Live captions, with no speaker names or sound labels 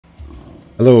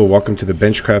Hello, welcome to the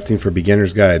Bench Crafting for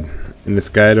Beginners Guide. In this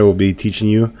guide I will be teaching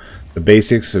you the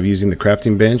basics of using the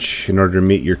crafting bench in order to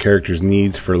meet your character's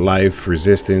needs for life,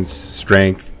 resistance,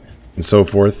 strength, and so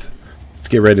forth. Let's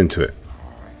get right into it.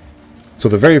 So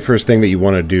the very first thing that you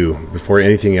want to do before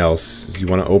anything else is you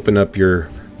want to open up your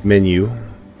menu.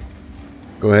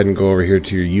 Go ahead and go over here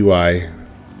to your UI.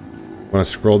 You want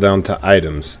to scroll down to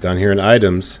items. Down here in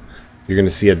items, you're going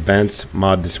to see advanced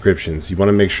mod descriptions. You want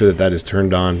to make sure that that is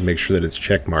turned on, make sure that it's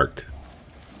check marked.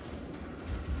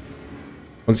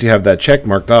 Once you have that check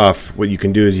marked off, what you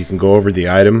can do is you can go over the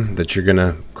item that you're going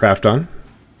to craft on.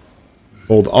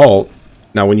 Hold Alt.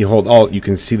 Now when you hold Alt, you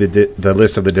can see the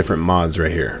list of the different mods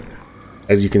right here.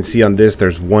 As you can see on this,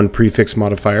 there's one prefix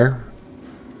modifier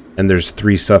and there's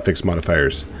 3 suffix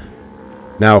modifiers.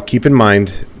 Now keep in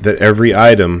mind that every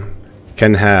item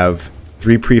can have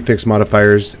 3 prefix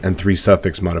modifiers and 3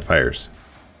 suffix modifiers.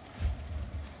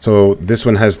 So this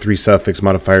one has 3 suffix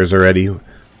modifiers already.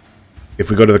 If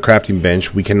we go to the crafting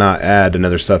bench, we cannot add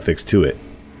another suffix to it.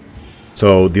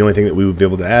 So the only thing that we would be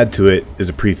able to add to it is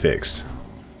a prefix.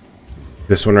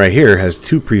 This one right here has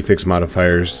 2 prefix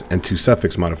modifiers and 2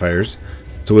 suffix modifiers.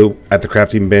 So at the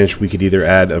crafting bench, we could either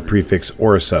add a prefix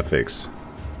or a suffix.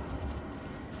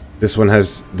 This one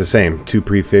has the same, 2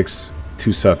 prefix,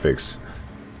 2 suffix.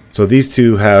 So these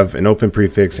two have an open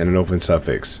prefix and an open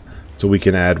suffix. So we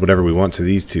can add whatever we want to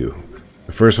these two.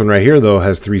 The first one right here though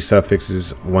has 3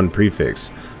 suffixes, 1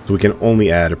 prefix. So we can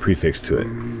only add a prefix to it.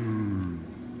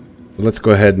 So let's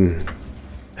go ahead and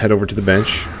head over to the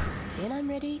bench.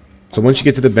 So once you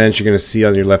get to the bench, you're going to see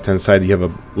on your left hand side you have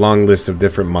a long list of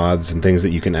different mods and things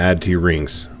that you can add to your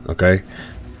rings. Okay.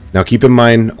 Now keep in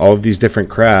mind all of these different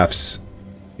crafts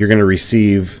you're going to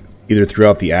receive either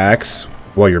throughout the axe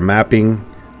while you're mapping,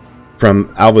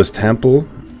 from Alva's Temple,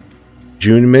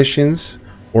 June missions,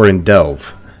 or in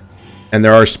Delve. And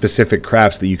there are specific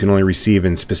crafts that you can only receive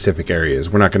in specific areas.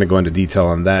 We're not going to go into detail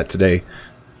on that today.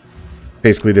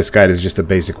 Basically, this guide is just a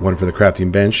basic one for the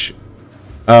crafting bench.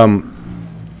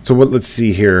 Let's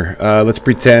see here. Let's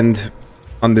pretend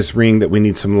on this ring that we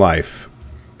need some life.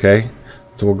 Okay?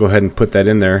 So we'll go ahead and put that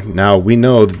in there. Now, we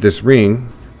know that this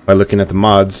ring, by looking at the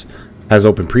mods, has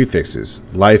open prefixes.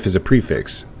 Life is a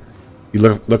prefix. You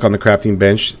look on the crafting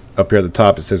bench, up here at the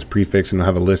top it says prefix, and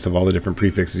it'll have a list of all the different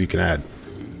prefixes you can add.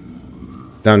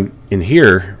 Down in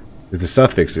here is the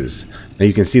suffixes. Now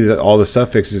you can see that all the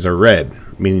suffixes are red,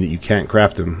 meaning that you can't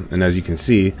craft them. And as you can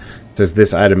see, it says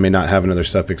this item may not have another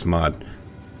suffix mod.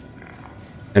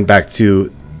 And back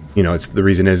to, the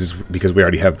reason is because we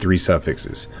already have 3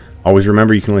 suffixes. Always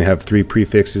remember you can only have 3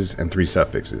 prefixes and 3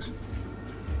 suffixes.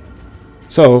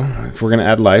 So, if we're going to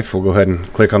add life, we'll go ahead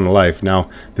and click on the life. Now,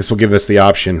 this will give us the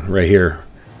option right here.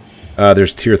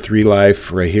 There's tier 3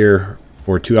 life right here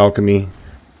for 2 alchemy.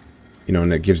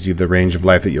 And it gives you the range of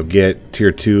life that you'll get.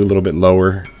 Tier 2, a little bit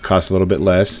lower, costs a little bit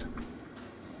less.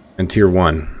 And tier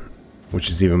 1, which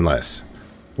is even less.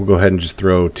 We'll go ahead and just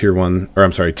throw tier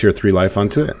 3 life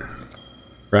onto it.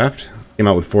 Craft. Came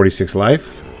out with 46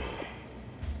 life.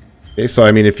 Okay, so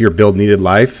I mean, if your build needed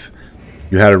life,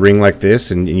 you had a ring like this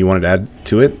and you wanted to add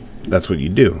to it, that's what you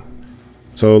do.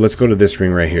 So let's go to this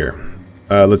ring right here.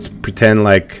 Let's pretend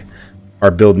like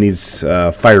our build needs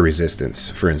fire resistance,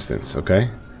 for instance,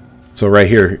 okay? So right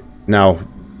here, now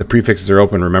the prefixes are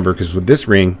open, remember, because with this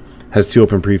ring has 2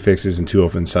 open prefixes and 2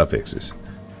 open suffixes.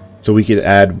 So we could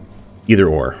add either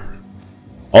or.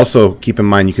 Also, keep in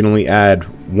mind you can only add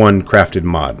 1 crafted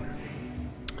mod.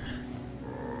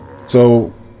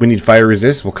 So we need fire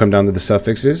resist, we'll come down to the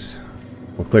suffixes.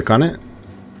 We'll click on it.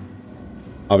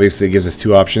 Obviously it gives us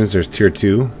 2 options. There's tier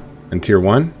 2 and tier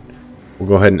 1. We'll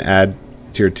go ahead and add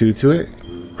tier 2 to it.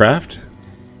 Craft.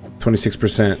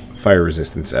 26% fire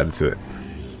resistance added to it.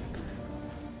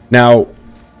 Now,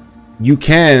 you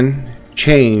can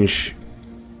change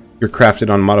your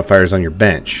crafted on modifiers on your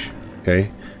bench.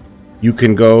 Okay? You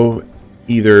can go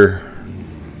either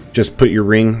just put your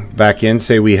ring back in.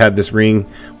 Say we had this ring,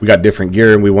 we got different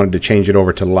gear, and we wanted to change it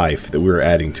over to life that we were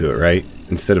adding to it, right?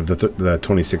 Instead of the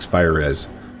 26 fire res.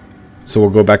 So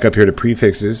we'll go back up here to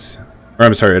prefixes. Or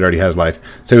I'm sorry, it already has life.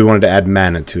 Say we wanted to add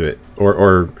mana to it.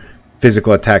 Or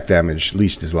physical attack damage,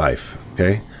 leashed is life.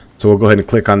 Okay? So we'll go ahead and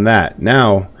click on that.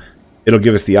 Now, it'll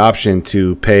give us the option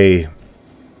to pay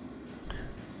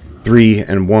 3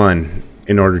 and 1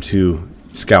 in order to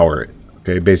scour it.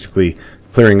 Okay? Basically,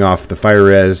 clearing off the fire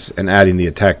res and adding the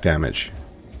attack damage.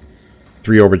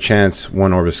 3 orb of chance,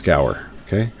 1 orb of scour.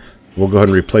 Okay? We'll go ahead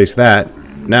and replace that.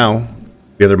 Now,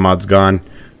 the other mod's gone.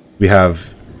 We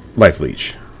have life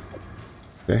leech.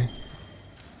 Okay.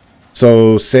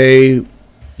 So, say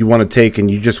you want to take and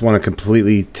you just want to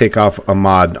completely take off a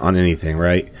mod on anything,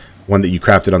 right? one that you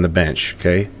crafted on the bench,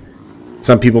 okay?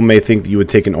 Some people may think that you would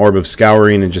take an orb of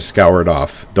scouring and just scour it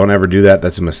off. Don't ever do that.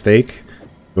 That's a mistake.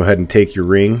 Go ahead and take your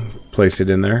ring, place it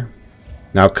in there.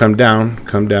 Now come down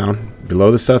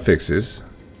below the suffixes.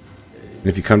 And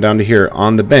if you come down to here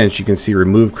on the bench, you can see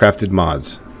remove crafted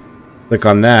mods. Click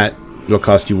on that. It'll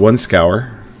cost you 1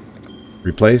 scour.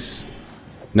 Replace.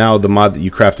 Now the mod that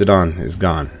you crafted on is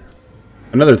gone.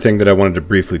 Another thing that I wanted to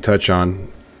briefly touch on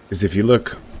is if you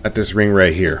look at this ring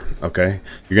right here, okay,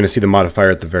 you're going to see the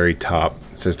modifier at the very top.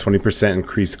 It says 20%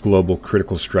 increased global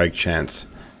critical strike chance.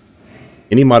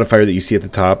 Any modifier that you see at the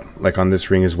top, like on this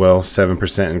ring as well,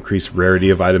 7% increased rarity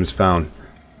of items found.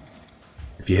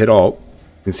 If you hit Alt,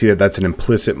 you can see that that's an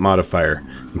implicit modifier.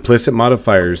 Implicit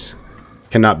modifiers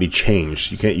cannot be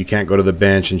changed. You can't go to the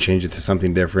bench and change it to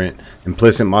something different.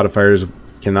 Implicit modifiers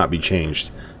cannot be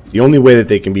changed. The only way that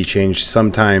they can be changed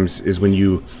sometimes is when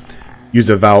you use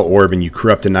a Val orb and you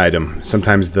corrupt an item.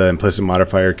 Sometimes the implicit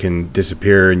modifier can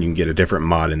disappear and you can get a different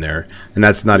mod in there, and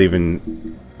that's not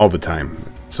even all the time.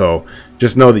 So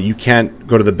just know that you can't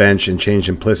go to the bench and change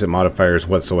implicit modifiers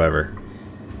whatsoever.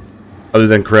 Other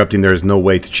than corrupting, there is no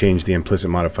way to change the implicit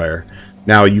modifier.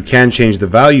 Now you can change the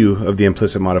value of the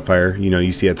implicit modifier. You know,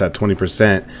 you see it's at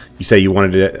 20%. You say you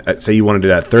wanted it at, say you wanted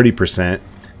it at 30%.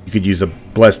 You could use the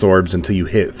blessed orbs until you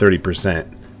hit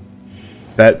 30%.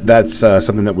 That's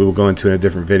something that we will go into in a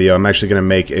different video. I'm actually going to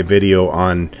make a video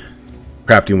on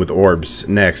crafting with orbs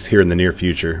next here in the near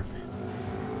future.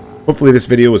 Hopefully this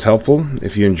video was helpful.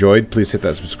 If you enjoyed, please hit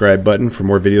that subscribe button for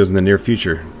more videos in the near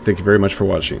future. Thank you very much for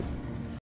watching.